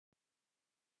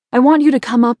I want you to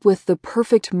come up with the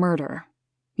perfect murder.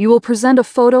 You will present a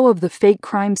photo of the fake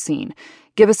crime scene,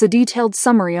 give us a detailed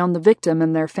summary on the victim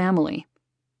and their family.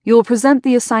 You will present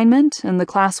the assignment, and the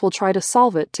class will try to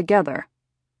solve it together."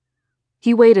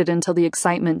 He waited until the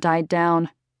excitement died down.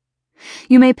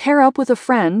 "You may pair up with a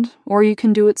friend, or you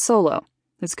can do it solo.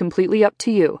 It's completely up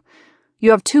to you.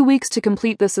 You have 2 weeks to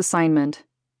complete this assignment.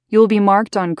 You will be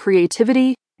marked on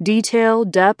creativity, detail,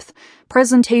 depth,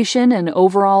 presentation, and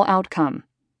overall outcome."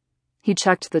 He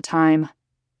checked the time.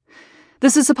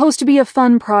 "This is supposed to be a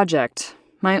fun project.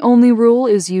 My only rule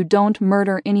is you don't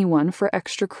murder anyone for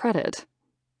extra credit.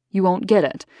 You won't get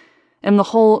it, and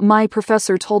the whole 'my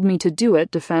professor told me to do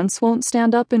it' defense won't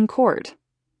stand up in court."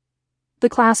 The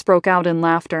class broke out in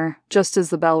laughter just as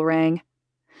the bell rang.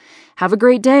 "Have a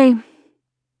great day."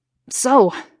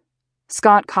 "So,"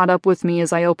 Scott caught up with me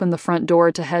as I opened the front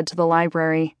door to head to the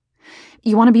library.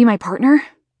 "You want to be my partner?"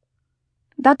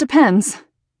 "That depends,"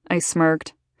 I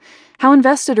smirked. "How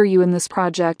invested are you in this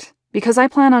project? Because I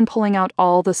plan on pulling out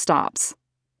all the stops."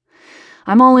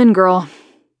 "I'm all in, girl."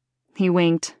 He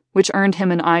winked, which earned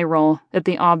him an eye roll at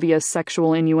the obvious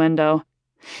sexual innuendo.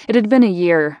 It had been a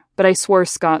year, but I swore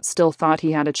Scott still thought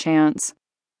he had a chance.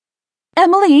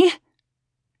 "Emily!"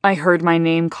 I heard my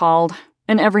name called,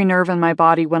 and every nerve in my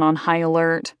body went on high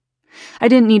alert. I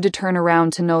didn't need to turn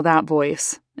around to know that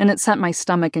voice, and it sent my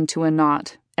stomach into a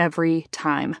knot every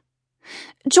time.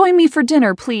 "Join me for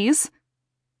dinner, please."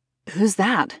 "Who's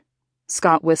that?"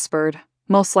 Scott whispered,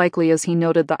 most likely as he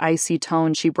noted the icy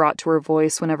tone she brought to her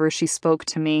voice whenever she spoke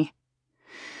to me.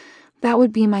 "That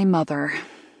would be my mother."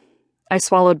 I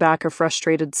swallowed back a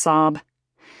frustrated sob.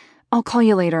 "I'll call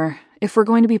you later. If we're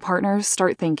going to be partners,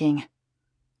 start thinking."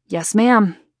 "Yes,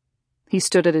 ma'am." He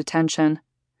stood at attention.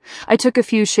 I took a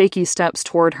few shaky steps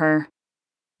toward her.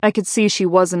 I could see she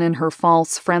wasn't in her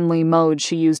false, friendly mode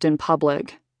she used in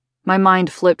public. My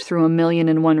mind flipped through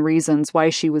 1,000,001 reasons why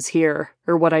she was here,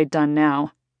 or what I'd done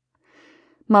now.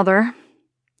 "Mother,"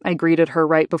 I greeted her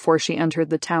right before she entered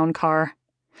the town car.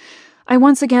 "I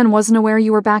once again wasn't aware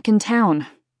you were back in town.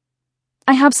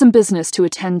 I have some business to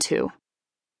attend to,"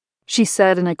 she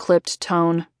said in a clipped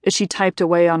tone as she typed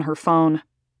away on her phone.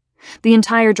 The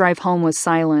entire drive home was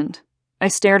silent. I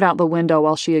stared out the window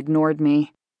while she ignored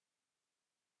me.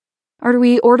 "Are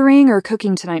we ordering or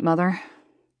cooking tonight, Mother?"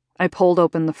 I pulled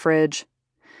open the fridge.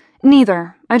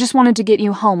 "Neither. I just wanted to get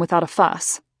you home without a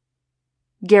fuss."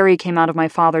 Gary came out of my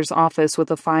father's office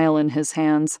with a file in his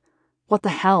hands. What the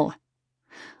hell?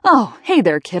 "Oh, hey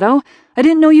there, kiddo. I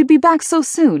didn't know you'd be back so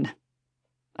soon."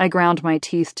 I ground my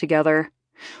teeth together.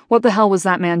 What the hell was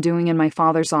that man doing in my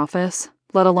father's office,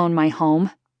 let alone my home?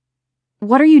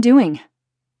 "What are you doing?"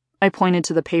 I pointed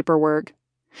to the paperwork.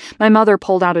 My mother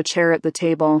pulled out a chair at the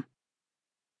table.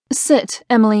 "Sit,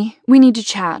 Emily. We need to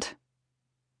chat."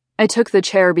 I took the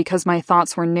chair because my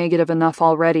thoughts were negative enough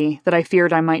already that I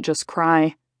feared I might just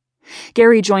cry.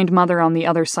 Gary joined Mother on the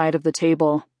other side of the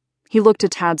table. He looked a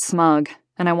tad smug,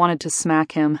 and I wanted to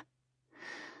smack him.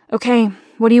 "Okay,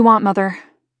 what do you want, Mother?"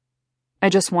 I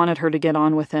just wanted her to get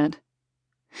on with it.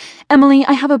 "Emily,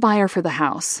 I have a buyer for the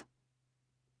house."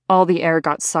 All the air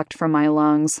got sucked from my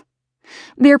lungs.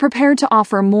 "They are prepared to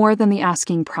offer more than the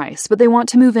asking price, but they want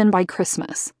to move in by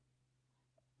Christmas."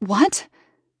 "What?"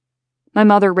 My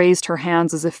mother raised her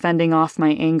hands as if fending off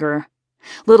my anger.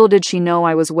 Little did she know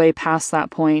I was way past that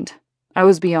point. I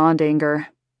was beyond anger.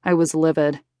 I was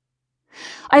livid.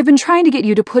 "I've been trying to get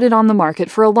you to put it on the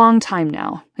market for a long time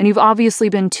now, and you've obviously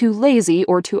been too lazy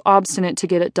or too obstinate to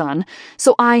get it done,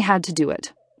 so I had to do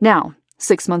it. Now,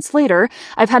 6 months later,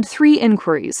 I've had 3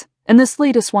 inquiries, and this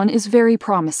latest one is very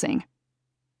promising."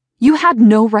 "You had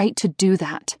no right to do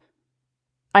that."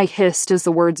 I hissed as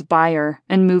the words buyer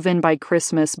and move in by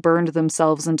Christmas burned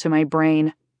themselves into my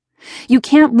brain. "You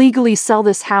can't legally sell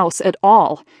this house at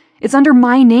all. It's under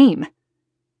my name."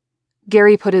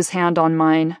 Gary put his hand on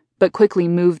mine, but quickly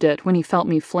moved it when he felt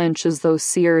me flinch as though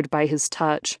seared by his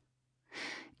touch.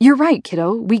 "You're right,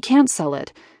 kiddo. We can't sell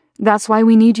it. That's why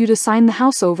we need you to sign the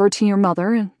house over to your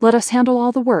mother and let us handle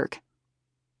all the work."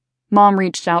 Mom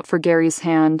reached out for Gary's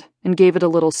hand and gave it a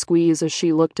little squeeze as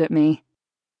she looked at me.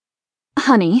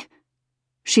 "Honey,"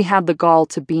 she had the gall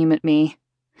to beam at me,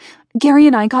 "Gary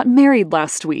and I got married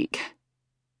last week."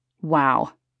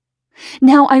 Wow.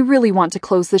 Now I really want to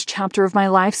close this chapter of my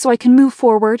life so I can move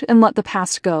forward and let the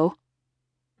past go.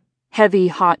 Heavy,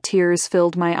 hot tears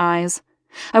filled my eyes.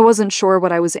 I wasn't sure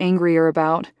what I was angrier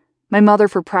about, my mother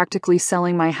for practically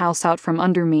selling my house out from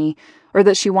under me, or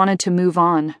that she wanted to move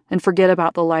on and forget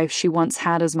about the life she once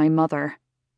had as my mother.